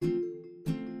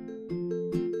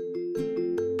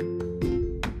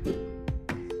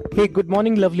Hey, good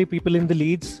morning, lovely people in the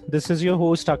Leeds. This is your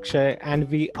host Akshay, and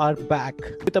we are back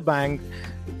with a bang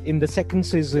in the second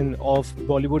season of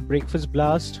Bollywood Breakfast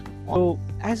Blast. So,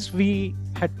 as we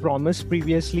had promised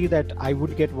previously, that I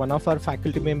would get one of our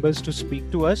faculty members to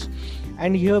speak to us,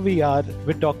 and here we are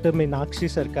with Dr. Meenakshi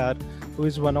Sarkar, who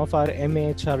is one of our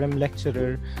MAHRM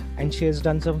lecturer, and she has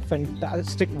done some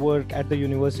fantastic work at the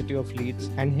University of Leeds.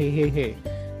 And hey,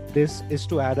 this is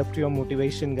to add up to your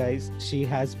motivation, guys. She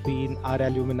has been our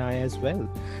alumni as well.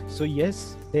 So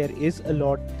yes, there is a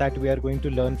lot that we are going to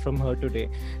learn from her today.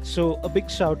 So a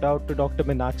big shout out to Dr.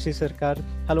 Meenakshi Sarkar.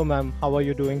 Hello ma'am, how are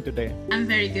you doing today? I'm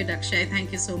very good, Akshay.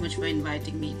 Thank you so much for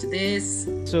inviting me to this.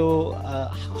 So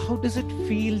how does it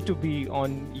feel to be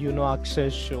on,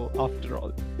 Akshay's show after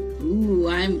all? Ooh,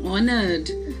 I'm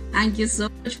honored. Thank you so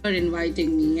much for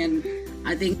inviting me. And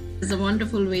I think it's a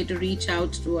wonderful way to reach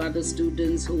out to other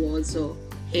students who also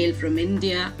hail from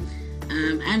India,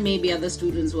 and maybe other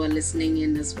students who are listening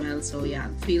in as well. So yeah,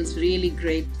 it feels really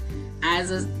great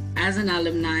as an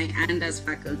alumni and as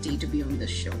faculty to be on this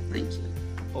show. Thank you.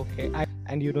 Okay.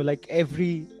 And like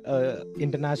every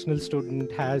international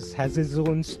student has his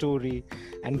own story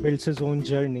and builds his own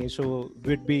journey. So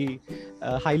we'd be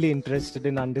highly interested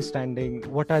in understanding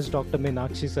what has Dr.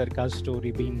 Meenakshi Sarkar's story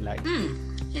been like.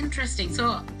 Interesting.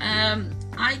 So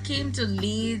I came to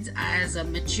Leeds as a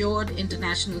matured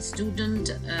international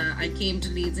student. I came to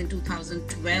Leeds in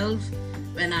 2012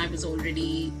 when I was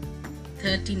already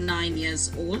 39 years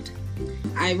old.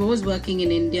 I was working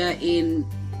in India in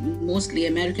mostly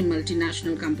American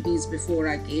multinational companies before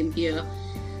I came here,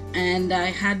 and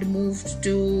I had moved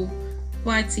to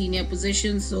quite senior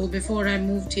positions. So before I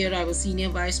moved here, I was senior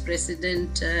vice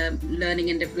president, learning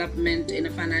and development in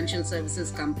a financial services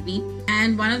company.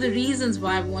 And one of the reasons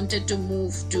why I wanted to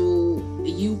move to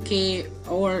UK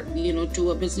or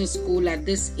to a business school at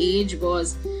this age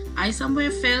was I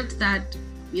somewhere felt that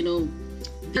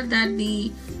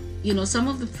some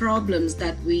of the problems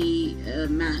that we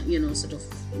sort of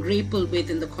grapple with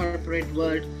in the corporate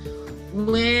world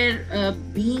were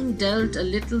being dealt a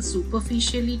little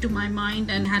superficially to my mind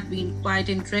and had been quite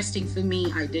interesting for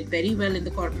me. I did very well in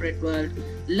the corporate world,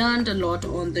 learned a lot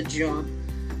on the job.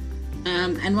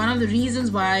 And one of the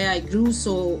reasons why I grew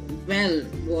so well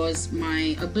was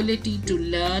my ability to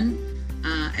learn,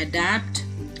 adapt,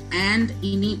 and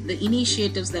the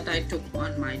initiatives that I took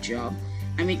on my job.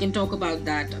 And we can talk about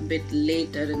that a bit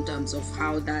later in terms of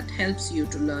how that helps you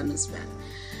to learn as well.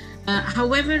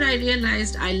 However, I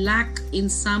realized I lack in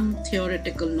some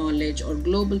theoretical knowledge or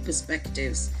global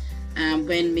perspectives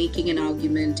when making an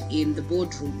argument in the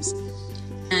boardrooms.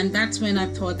 And that's when I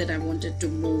thought that I wanted to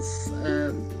move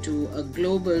to a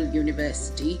global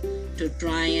university to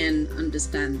try and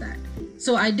understand that.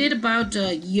 So I did about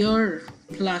a year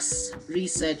plus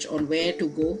research on where to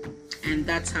go, and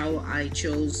that's how I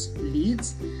chose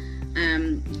Leeds.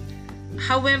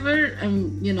 However,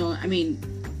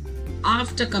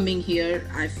 after coming here,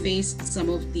 I faced some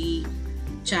of the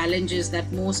challenges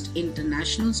that most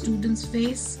international students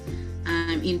face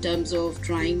in terms of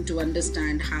trying to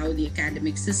understand how the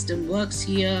academic system works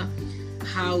here,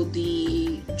 how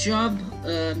the job,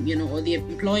 or the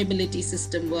employability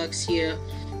system works here,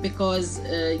 because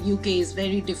UK is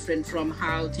very different from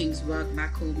how things work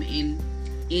back home in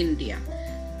India.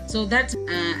 So that's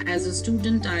as a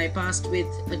student, I passed with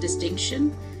a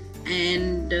distinction,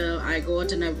 and I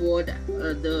got an award,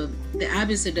 the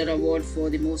Ambassador Award for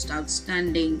the most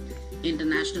outstanding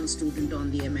international student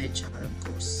on the MHRM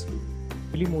course.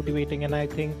 Really motivating, and I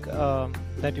think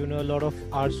that a lot of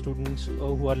our students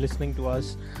who are listening to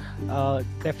us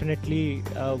definitely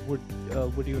would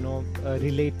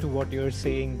relate to what you're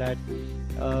saying, that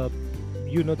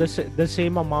the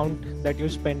same amount that you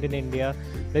spend in India,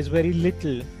 there's very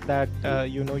little that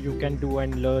you can do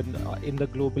and learn in the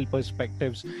global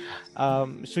perspectives.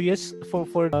 So yes, for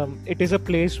it is a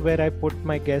place where I put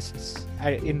my guests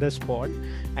in the spot.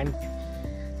 And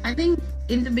I think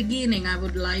in the beginning I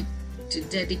would like to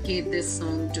dedicate this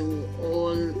song to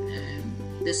all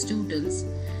the students.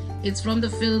 It's from the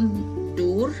film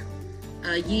Door.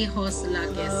 ये हौसला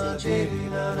कैसे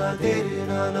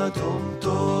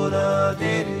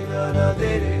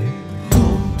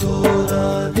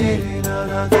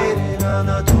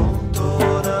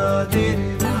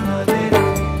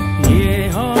ये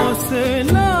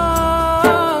हौसला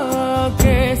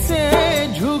कैसे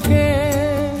झुके,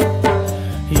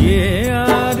 ये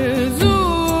आरज़ू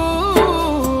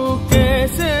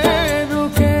कैसे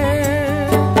रुके,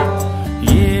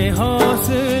 ये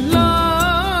हौसला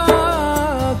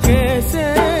कैसे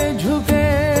झुके,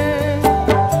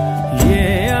 ये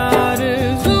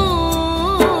आरज़ू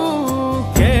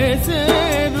कैसे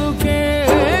रुके।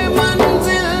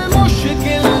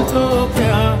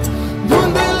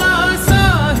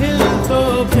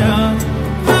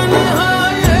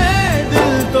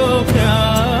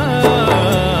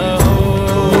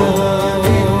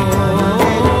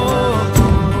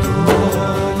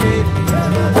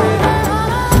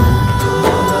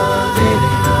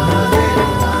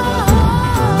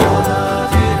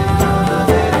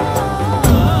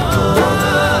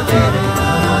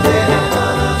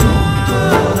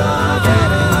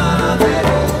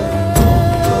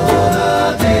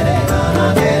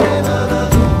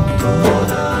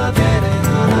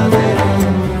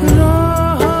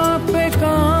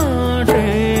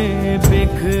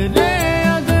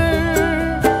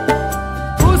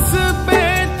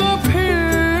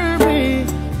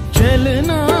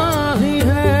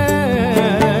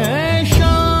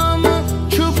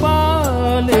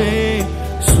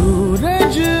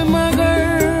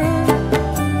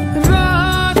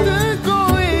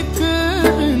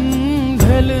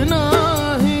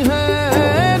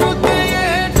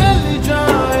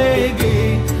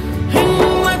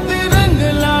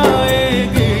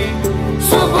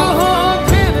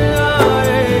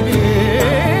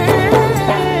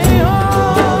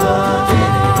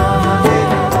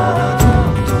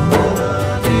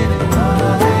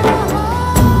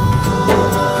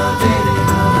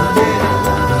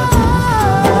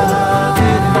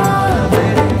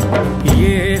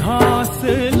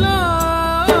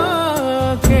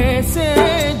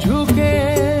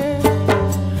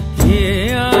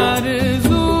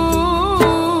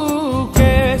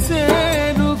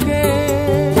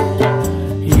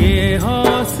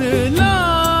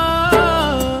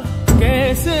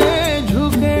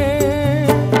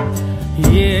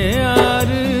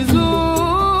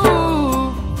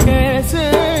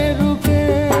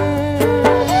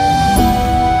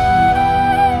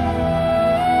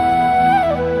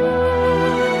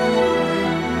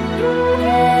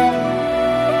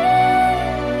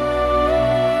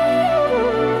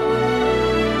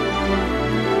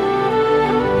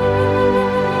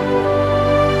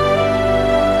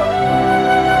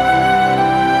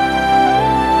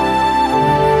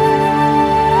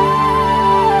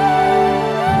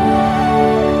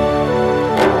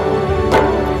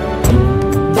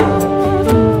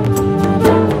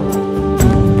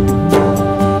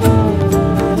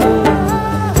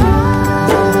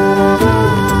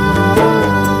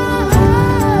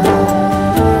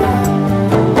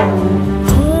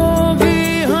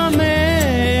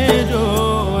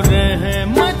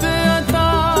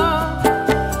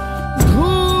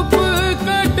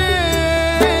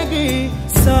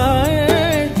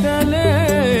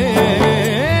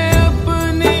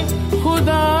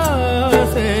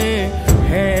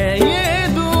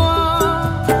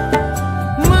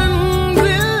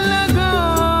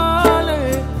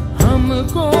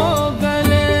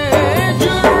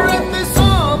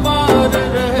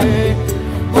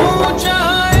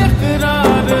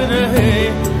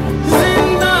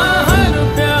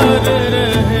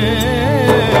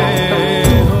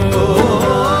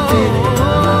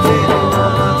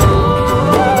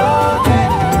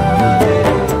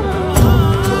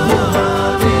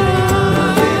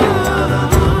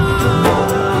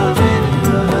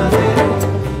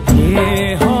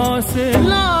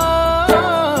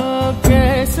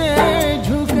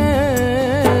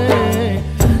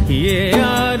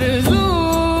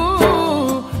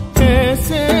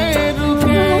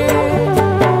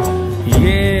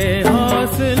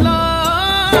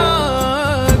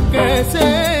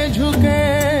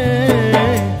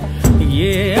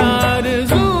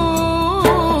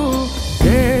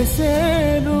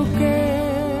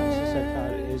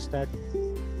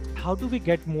 how do we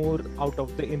get more out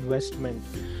of the investment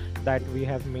that we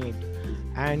have made?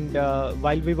 And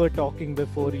while we were talking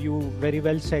before, you very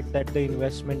well said that the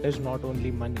investment is not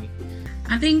only money.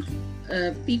 I think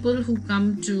people who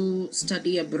come to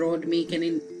study abroad make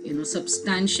an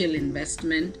substantial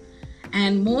investment,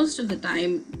 and most of the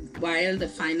time, while the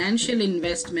financial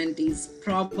investment is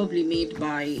probably made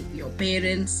by your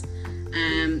parents,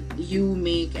 you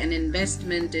make an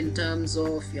investment in terms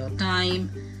of your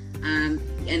time, and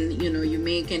you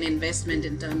make an investment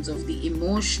in terms of the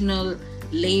emotional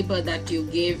labor that you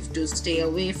give to stay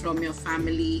away from your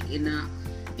family in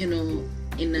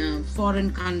a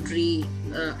foreign country,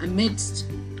 amidst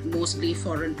mostly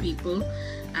foreign people.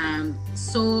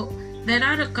 So there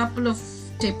are a couple of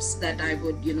tips that I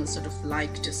would sort of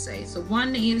like to say. So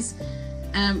one is,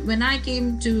 when I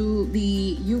came to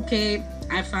the UK,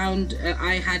 I found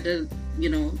I had a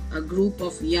group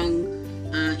of young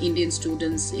Indian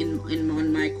students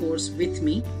on my course with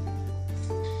me,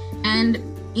 and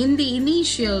in the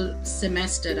initial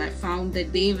semester I found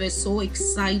that they were so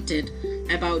excited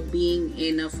about being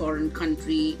in a foreign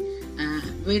country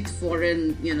with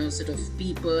foreign sort of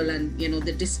people, and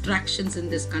the distractions in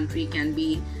this country can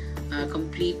be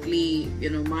completely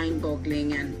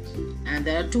mind-boggling, and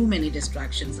there are too many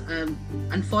distractions,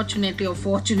 unfortunately or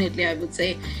fortunately I would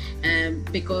say,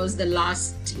 because the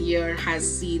last year has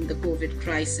seen the COVID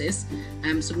crisis,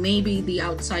 so maybe the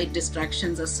outside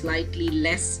distractions are slightly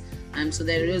less, so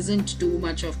there isn't too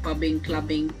much of pubbing,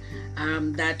 clubbing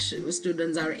that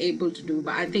students are able to do.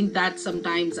 But I think that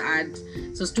sometimes adds,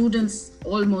 so students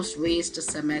almost waste a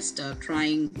semester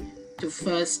trying to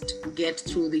first get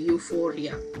through the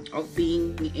euphoria of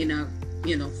being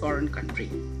in a foreign country.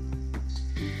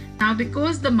 Now,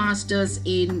 because the masters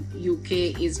in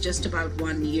UK is just about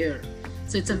 1 year,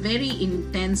 so it's a very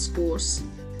intense course,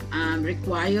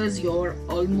 requires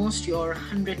almost your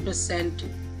 100%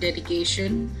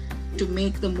 dedication to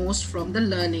make the most from the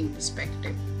learning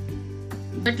perspective.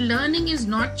 But learning is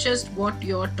not just what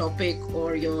your topic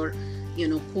or your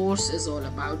course is all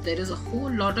about. There is a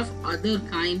whole lot of other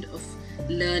kind of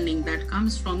learning that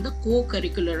comes from the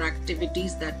co-curricular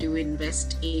activities that you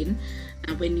invest in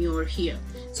when you're here.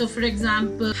 So for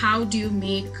example, how do you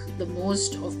make the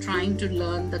most of trying to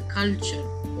learn the culture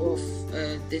of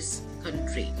this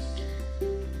country?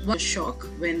 What a shock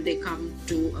when they come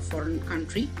to a foreign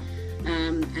country.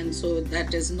 And so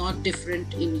that is not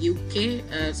different in UK,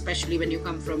 especially when you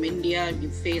come from India. You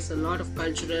face a lot of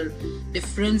cultural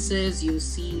differences. You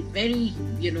see very,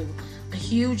 a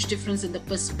huge difference in the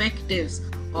perspectives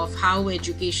of how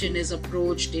education is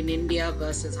approached in India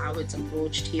versus how it's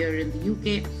approached here in the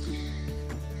UK.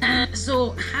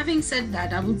 So having said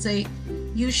that, I would say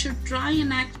you should try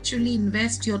and actually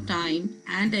invest your time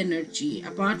and energy,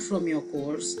 apart from your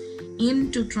course,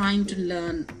 into trying to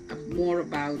learn more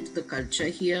about the culture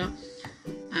here.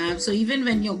 So even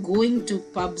when you're going to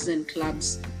pubs and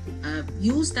clubs,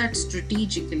 use that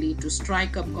strategically to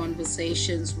strike up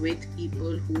conversations with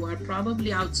people who are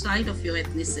probably outside of your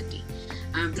ethnicity,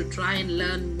 to try and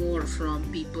learn more from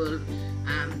people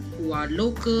who are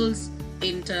locals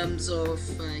in terms of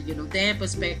their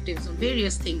perspectives on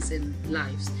various things in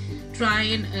lives. Try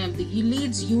and the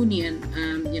Leeds Union,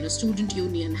 student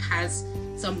union, has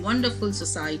some wonderful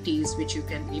societies which you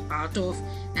can be part of,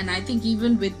 and I think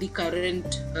even with the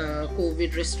current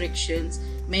COVID restrictions,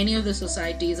 many of the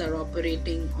societies are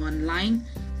operating online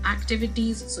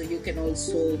activities, so you can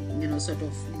also sort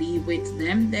of be with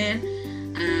them there.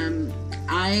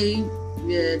 I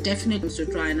definitely to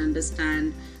try and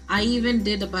understand. I even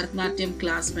did a Bharatanatyam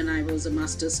class when I was a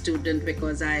master's student,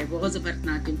 because I was a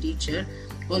Bharatanatyam teacher,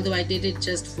 although I did it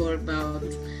just for about,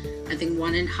 I think,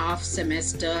 1.5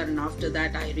 semester, and after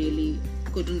that I really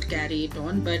couldn't carry it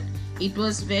on. But it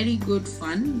was very good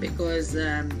fun, because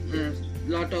a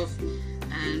lot of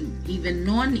even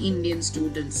non-Indian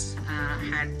students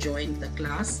had joined the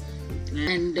class,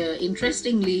 and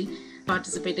interestingly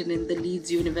participated in the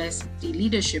Leeds University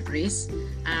leadership race,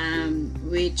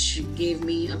 which gave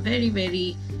me a very,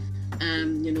 very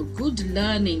good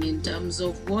learning in terms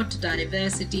of what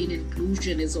diversity and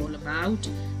inclusion is all about.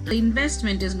 The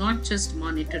investment is not just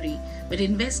monetary, but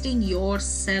investing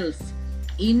yourself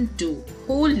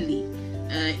wholly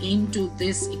into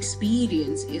this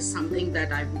experience is something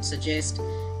that I would suggest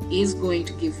is going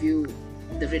to give you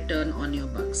the return on your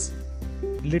bucks.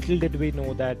 Little did we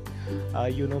know that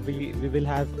we will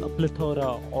have a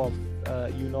plethora of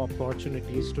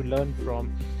opportunities to learn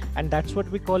from, and that's what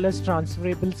we call as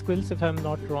transferable skills, if I'm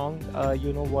not wrong.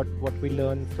 What we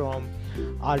learn from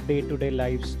our day-to-day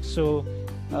lives. So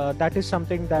that is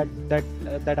something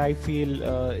that I feel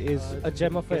is a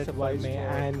gem of advice.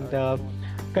 And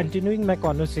continuing my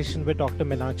conversation with Dr.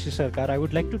 Meenakshi Sarkar, I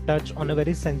would like to touch on a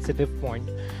very sensitive point,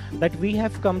 that we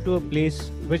have come to a place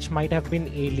which might have been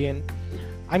alien.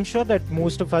 I'm sure that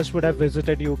most of us would have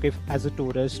visited UK as a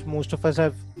tourist. Most of us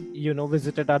have,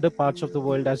 visited other parts of the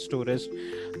world as tourists.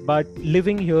 But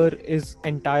living here is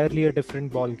entirely a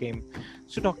different ball game.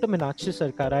 So, Dr. Meenakshi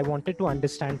Sarkar, I wanted to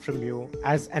understand from you,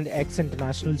 as an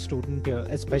ex-international student here,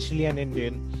 especially an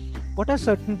Indian, what are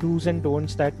certain do's and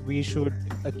don'ts that we should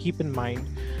keep in mind,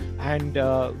 and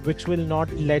which will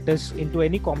not lead us into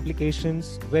any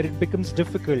complications where it becomes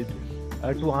difficult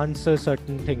to answer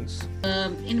certain things?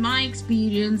 In my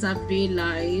experience, I've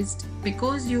realized,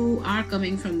 because you are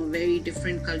coming from a very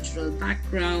different cultural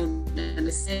background, and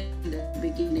I said in the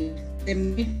beginning, there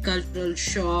may be cultural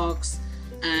shocks.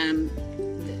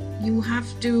 You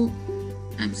have to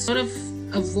sort of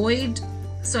avoid.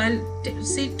 So I'll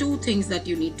say two things that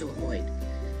you need to avoid.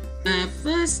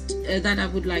 First, that I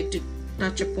would like to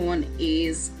touch upon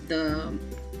is the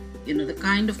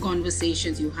kind of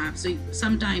conversations you have. So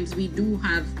sometimes we do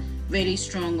have very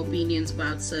strong opinions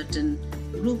about certain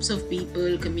groups of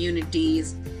people,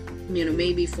 communities,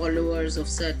 maybe followers of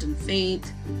certain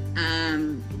faith,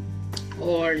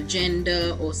 or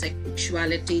gender or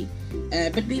sexuality.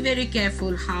 But be very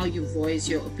careful how you voice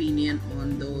your opinion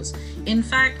on those. In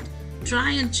fact,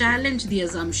 try and challenge the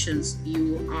assumptions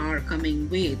you are coming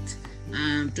with,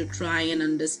 to try and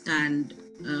understand,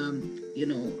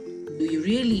 do you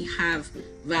really have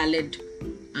valid,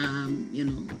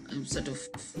 sort of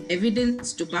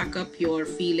evidence to back up your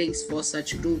feelings for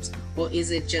such groups, or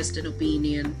is it just an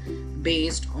opinion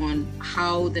based on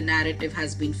how the narrative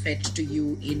has been fed to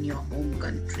you in your home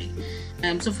country?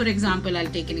 So for example, I'll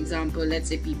take an example, let's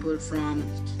say people from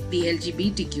the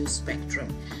LGBTQ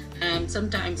spectrum.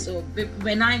 Sometimes, so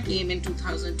when I came in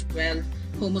 2012,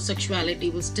 homosexuality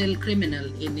was still criminal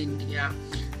in India,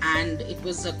 and it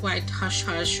was a quite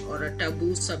hush-hush or a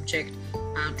taboo subject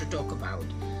to talk about.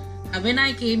 When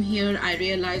I came here, I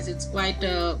realized it's quite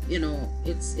a,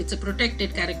 it's a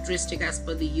protected characteristic as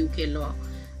per the UK law.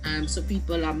 So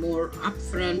people are more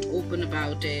upfront, open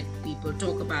about it, people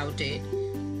talk about it.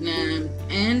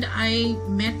 And I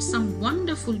met some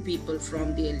wonderful people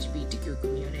from the LGBTQ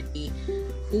community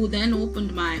who then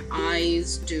opened my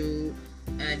eyes to,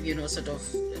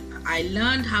 I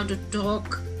learned how to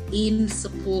talk in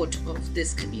support of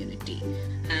this community.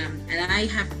 And I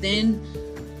have then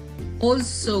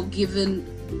also given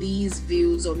these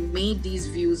views, or made these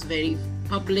views very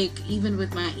public, even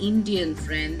with my Indian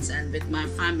friends and with my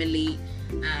family.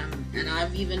 And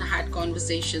I've even had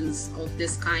conversations of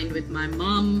this kind with my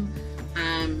mom.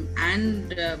 And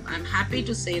I'm happy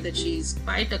to say that she's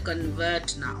quite a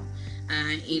convert now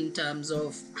in terms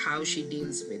of how she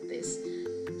deals with this.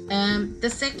 The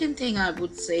second thing I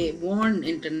would say, warn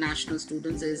international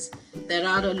students, is there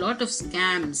are a lot of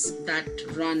scams that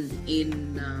run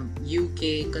in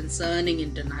UK concerning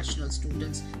international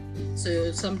students.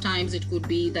 So sometimes it could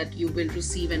be that you will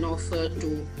receive an offer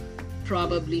to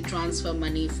probably transfer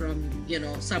money from,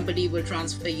 somebody will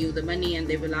transfer you the money and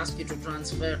they will ask you to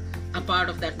transfer a part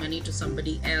of that money to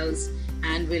somebody else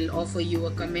and will offer you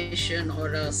a commission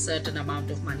or a certain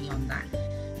amount of money on that.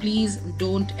 Please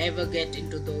don't ever get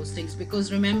into those things,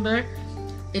 because remember,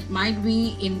 it might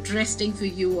be interesting for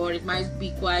you, or it might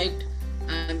be quite,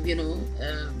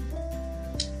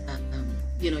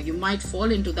 you might fall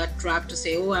into that trap to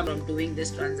say, oh, I'm doing this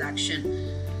transaction.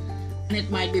 And it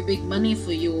might be big money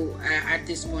for you at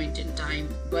this point in time.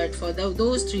 But for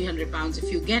those £300,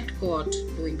 if you get caught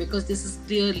doing, because this is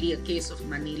clearly a case of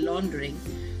money laundering,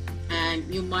 and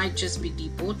you might just be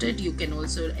deported. You can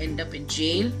also end up in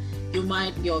jail.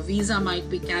 Your visa might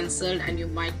be cancelled, and you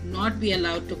might not be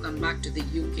allowed to come back to the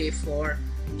UK for,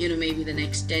 maybe the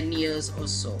next 10 years or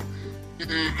so.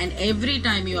 And every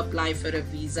time you apply for a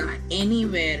visa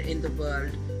anywhere in the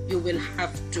world, you will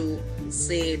have to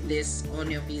say this on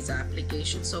your visa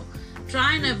application. So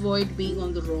try and avoid being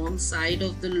on the wrong side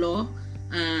of the law,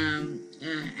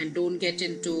 and don't get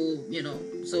into,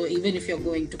 so even if you're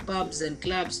going to pubs and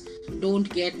clubs, don't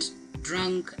get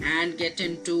drunk and get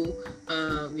into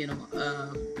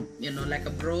like a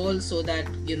brawl, so that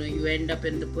you end up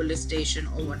in the police station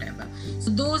or whatever. So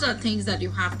those are things that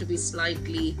you have to be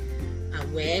slightly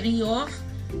wary of.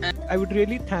 I would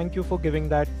really thank you for giving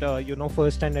that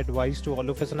first-hand advice to all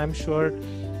of us, and I'm sure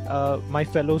my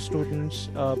fellow students,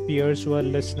 peers who are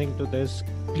listening to this,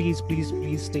 please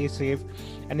stay safe.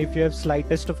 And if you have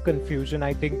slightest of confusion,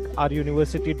 I think our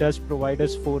university does provide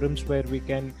us forums where we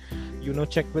can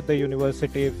check with the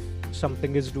university if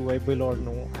something is doable or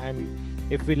no. And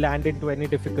if we land into any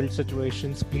difficult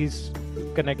situations, please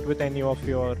connect with any of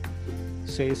your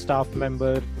say staff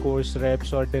member, course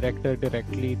reps, or director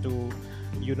directly to,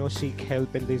 seek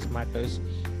help in these matters.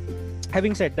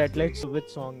 Having said that, which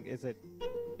song is it?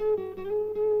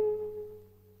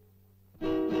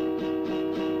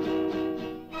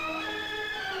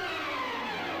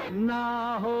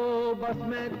 ना हो बस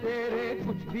में तेरे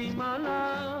कुछ भी माना,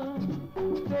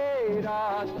 तेरा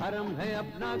धर्म है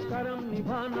अपना कर्म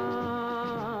निभाना।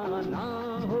 ना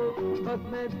हो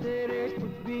बस में तेरे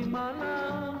कुछ भी माना,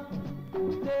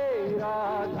 तेरा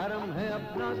धर्म है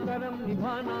अपना कर्म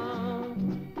निभाना।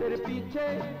 तेरे पीछे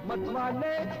मत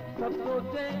वाले सब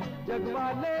सोचे जग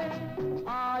वाले,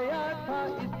 आया था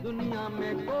इस दुनिया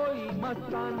में कोई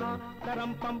मस्ताना।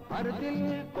 करम पम हर दिल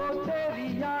को तेरी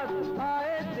याद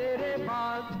आए तेरे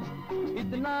पास,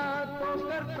 इतना तो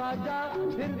करता जा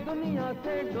फिर दुनिया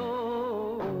से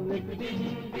डोल। एक दिन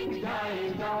बिक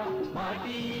जाएगा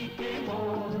माटी के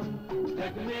मोल,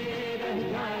 जग में रह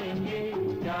जाएंगे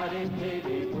प्यारे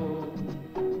तेरे को।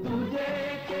 तुझे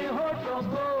के होठों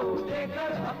को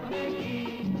देकर अपने की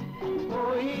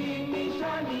कोई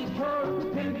निशानी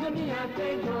छोड़ फिर दुनिया से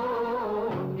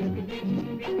जोड़। एक दिन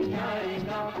बिक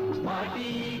जाएगा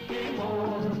माटी के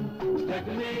मोल, जग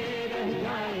में रह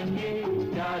जाएंगे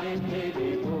प्यारे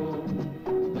तेरे को।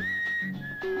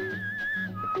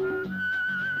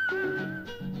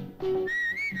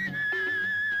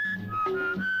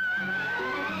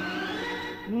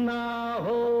 ना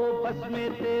हो बस में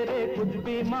तेरे कुछ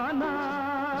भी माना,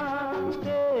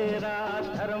 तेरा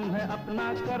धर्म है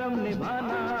अपना कर्म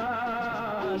निभाना।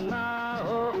 ना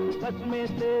हो बस में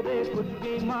तेरे कुछ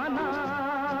भी माना,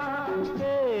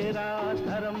 तेरा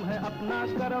धर्म है अपना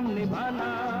कर्म निभाना।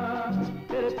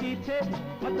 तेरे पीछे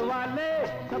मत वाले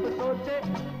सब सोचे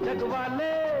जग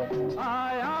वाले,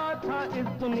 आया था इस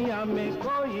दुनिया में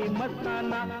कोई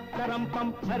मस्ताना। करम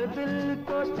पम हर दिल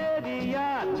को तेरी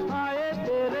याद आए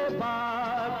तेरे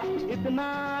बाप, इतना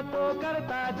तो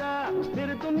करता जा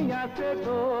फिर दुनिया से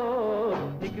तो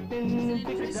एक दिन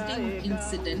बिक जाएगा। Interesting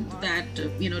incident that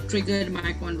triggered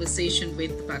my conversation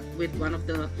with one of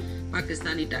the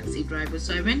Pakistani taxi drivers.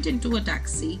 So I went into a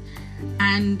taxi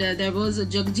and there was a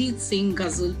Jagjit Singh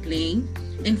ghazal playing.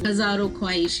 In हजारों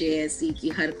ख्वाहिशें ऐसी कि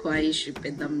हर ख्वाहिश पे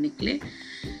दम निकले।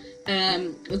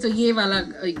 तो ये वाला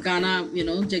गाना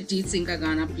जगजीत सिंह का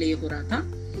गाना प्ले हो रहा था।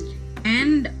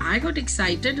 And I got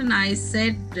excited and I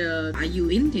said, are you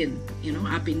Indian?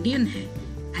 आप Indian हैं?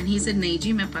 And he said, नहीं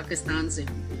जी मैं पाकिस्तान से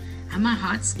हूँ। And my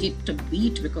heart skipped a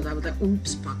beat because I was like,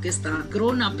 oops, Pakistan.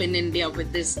 Grown up in India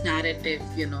with this narrative,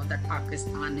 that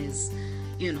Pakistan is,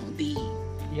 the...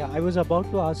 Yeah, I was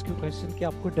about to ask you a question कि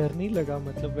आपको डर नहीं लगा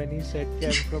मतलब when he said कि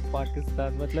I'm from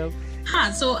Pakistan मतलब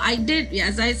हाँ, so I did,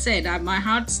 as I said, my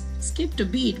heart skipped a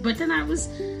beat, but then I was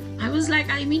like,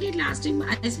 I immediately asked him,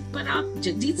 I said, पर आप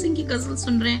जगजीत सिंह की गजल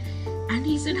सुन रहे हैं? And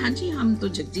he said, हाँ जी हम तो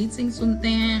जगजीत सिंह सुनते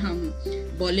हैं, हम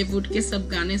बॉलीवुड के सब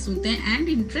गाने सुनते हैं। And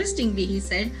interestingly he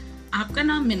said, आपका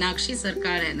नाम मीनाक्षी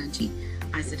सरकार है ना जी?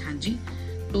 I said, हाँ जी।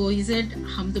 तो he said,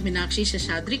 हम तो मीनाक्षी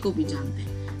शेषाद्री को भी जानते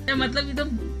हैं। तो मतलब ये तो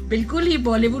बिल्कुल ही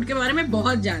बॉलीवुड के बारे में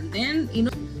बहुत जानते हैं,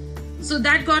 So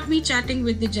that got me chatting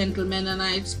with the gentleman and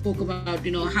I spoke about,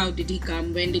 how did he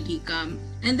come, when did he come?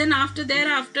 And then after,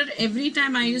 every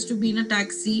time I used to be in a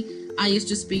taxi, I used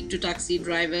to speak to taxi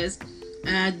drivers.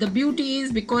 The beauty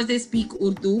is because they speak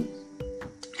Urdu,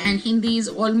 and Hindi is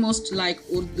almost like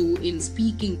Urdu in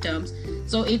speaking terms.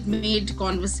 So it made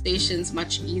conversations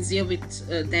much easier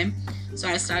with them. So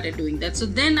I started doing that. So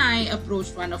then I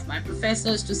approached one of my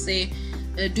professors to say,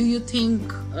 do you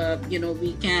think,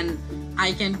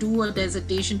 I can do a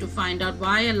dissertation to find out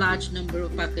why a large number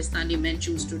of Pakistani men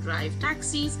choose to drive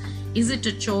taxis? Is it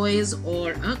a choice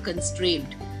or a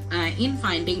constraint in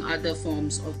finding other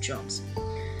forms of jobs?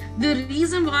 The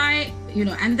reason why,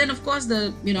 and then of course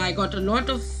I got a lot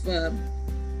of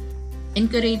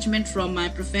encouragement from my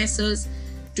professors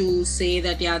to say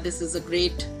that, this is a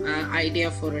great idea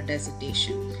for a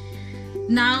dissertation.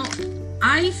 Now,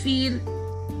 I feel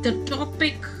the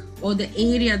topic or the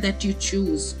area that you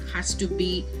choose has to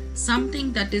be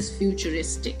something that is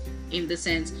futuristic in the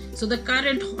sense. So the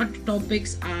current hot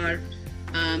topics are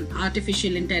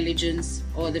artificial intelligence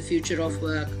or the future of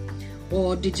work,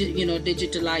 or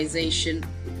digitalization.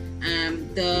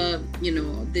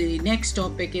 The next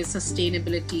topic is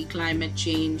sustainability, climate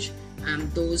change,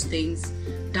 those things.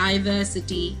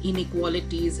 Diversity,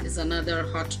 inequalities is another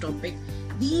hot topic.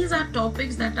 These are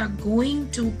topics that are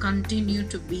going to continue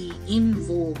to be in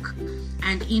vogue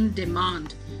and in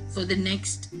demand for the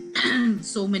next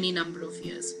so many number of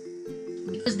years.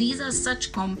 Because these are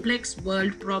such complex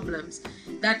world problems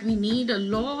that we need a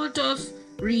lot of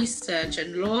research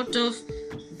and a lot of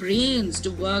brains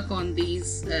to work on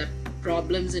these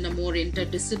problems in a more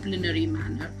interdisciplinary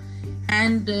manner.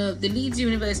 And the Leeds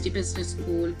University Business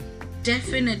School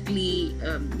definitely,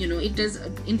 it is.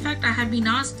 In fact, I have been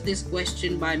asked this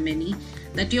question by many,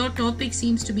 that your topic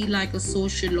seems to be like a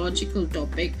sociological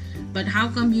topic, but how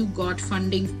come you got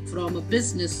funding from a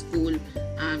business school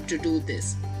to do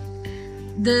this?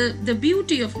 The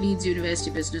beauty of Leeds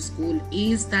University Business School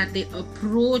is that they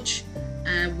approach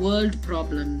world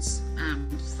problems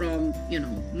from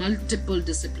multiple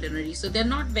disciplinary. So they're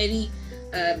not very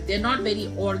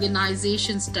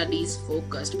organization studies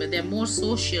focused, but they're more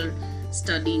social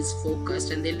studies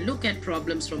focused, and they look at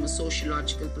problems from a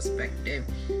sociological perspective,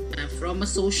 from a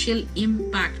social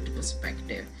impact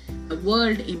perspective, a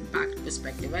world impact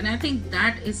perspective. And I think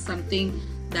that is something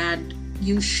that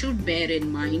you should bear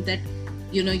in mind, that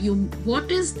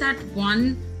what is that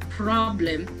one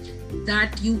problem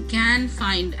that you can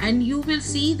find, and you will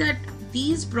see that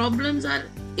these problems are,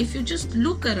 if you just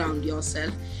look around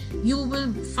yourself, you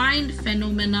will find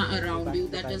phenomena around you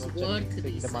that is worth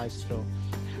research.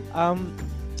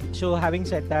 So having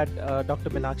said that, Dr.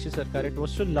 Meenakshi Sarkar, it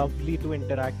was so lovely to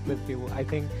interact with you. I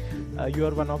think you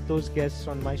are one of those guests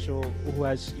on my show who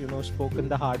has spoken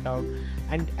the heart out,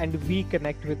 and we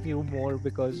connect with you more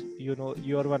because you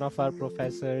are one of our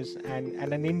professors and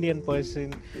an Indian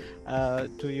person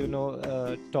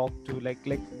to talk to. Like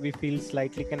we feel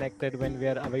slightly connected when we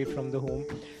are away from the home.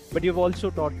 But you've also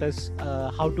taught us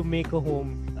how to make a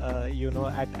home,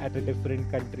 at a different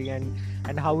country,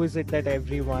 and how is it that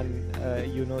everyone,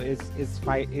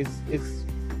 is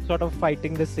sort of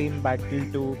fighting the same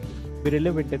battle to be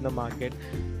relevant in the market.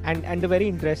 And the very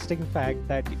interesting fact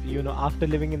that after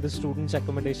living in the students'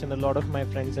 accommodation, a lot of my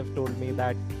friends have told me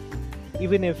that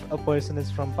even if a person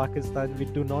is from Pakistan, we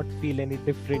do not feel any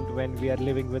different when we are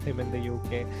living with him in the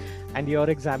UK. And your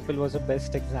example was the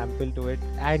best example to it.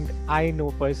 And I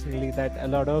know personally that a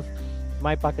lot of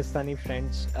my Pakistani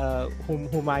friends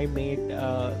whom I made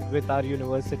with our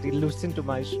university listen to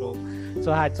my show.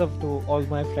 So hats off to all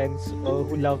my friends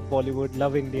who love Bollywood,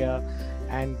 love India,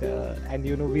 and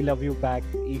we love you back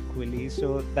equally.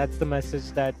 So that's the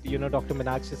message that Dr.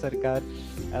 Meenakshi Sarkar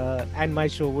and my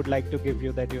show would like to give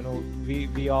you, that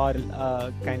we all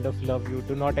kind of love you.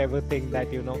 Do not ever think that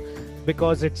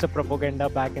because it's a propaganda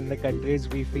back in the countries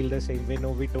we feel the same way. No,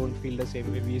 we don't feel the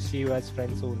same way. We see you as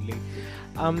friends only.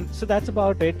 So that's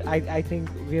about it. I think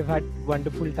we have had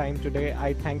wonderful time today.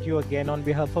 I thank you again on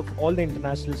behalf of all the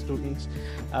international students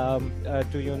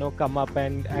to come up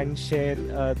and share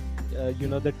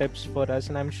the tips for us.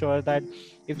 And I'm sure that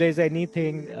if there's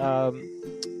anything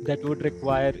that would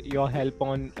require your help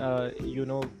on,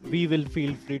 we will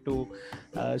feel free to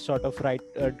sort of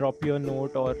drop you a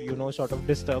note, or sort of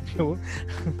disturb you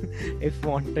if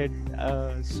wanted.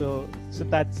 So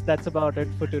that's about it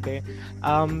for today.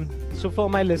 So for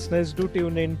my listeners, do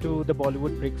tune in to the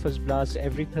Bollywood Breakfast Blast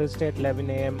every Thursday at 11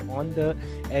 a.m. on the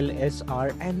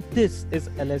LSR, and this is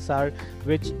LSR,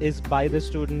 which is by the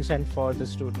students and for the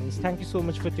students. Thank you so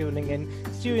much for tuning in.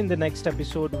 See you in the next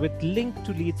episode with Link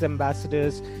to Leeds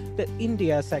Ambassadors, the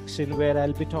India section, where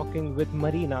I'll be talking with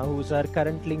Marina, who's our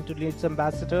current Link to Leeds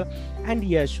ambassador, and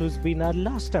Yash, who's been our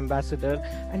last ambassador.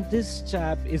 And this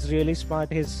chap is really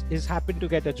smart. He's happened to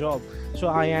get a job, so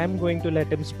I am going to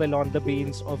let him spill on the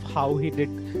beans of how he did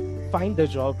find the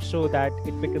job, so that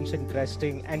it becomes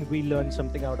interesting and we learn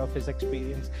something out of his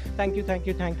experience. Thank you.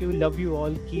 Love you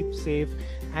all. Keep safe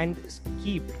and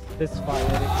keep this fire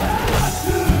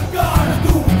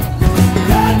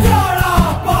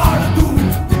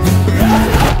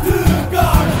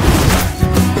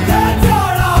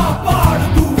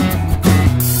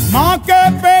माँ के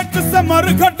पेट से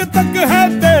मरघट तक है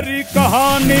तेरी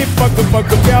कहानी, पग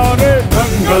पग प्यारे।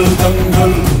 दंगल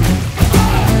दंगल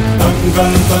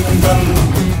दंगल दंगल,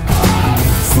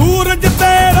 सूरज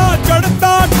तेरा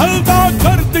चढ़ता ढलता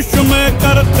गर्दिश में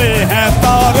करते हैं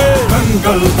तारे।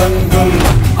 दंगल दंगल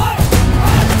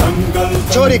दंगल।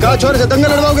 चोरी कहा छोरे से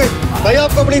दंगल लड़वाओगे? भाई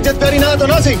आपको अपनी इज्जत प्यारी ना तो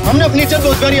ना सही, हमने अपनी इज्जत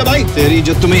बहुत प्यारी है भाई। तेरी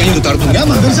इज्जत तुम्हें यहीं उतार दूंगा।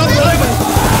 मंदिर साहब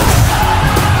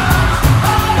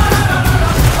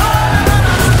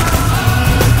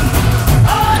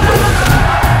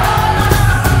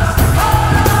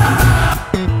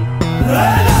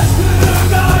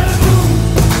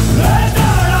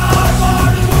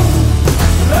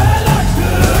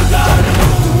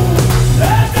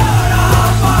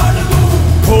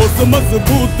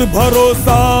मजबूत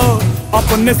भरोसा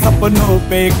अपने सपनों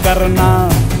पे करना,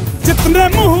 जितने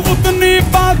मुंह उतनी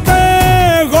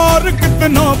बातें, गौर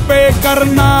कितनों पे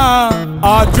करना।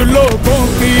 आज लोगों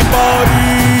की बारी,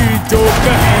 जो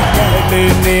कहें कह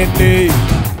लेने दे,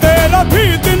 तेरा भी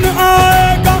दिन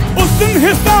आएगा उस दिन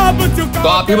हिसाब चुका। तो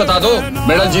आप ही बता दो,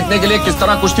 मेडल जीतने के लिए किस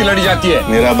तरह कुश्ती लड़ी जाती है?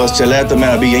 मेरा बस चला है तो मैं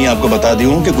अभी यही आपको बता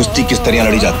दूं कि कुश्ती किस तरह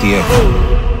लड़ी जाती है।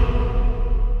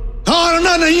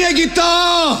 हारना नहीं है गीता।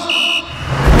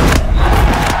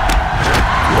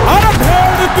 अरे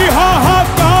भेड़ की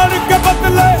हाहाकार के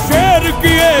बदले शेर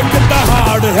की एक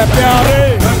दहाड़ है प्यारे।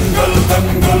 दंगल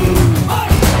दंगल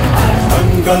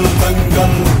दंगल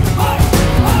दंगल,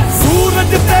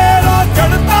 सूरज तेरा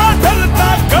चढ़ता ढलता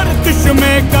गर्दिश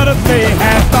में करते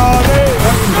हैं तारे।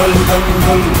 दंगल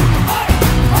दंगल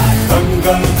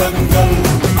दंगल दंगल,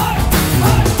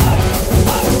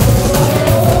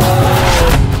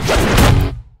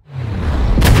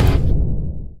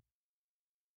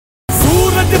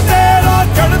 सूरज तेरा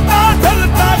चढ़ता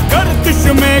ढलता गर्दिश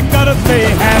में करते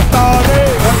हैं तारे।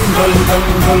 दंगल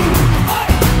दंगल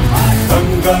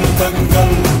दंगल दंगल।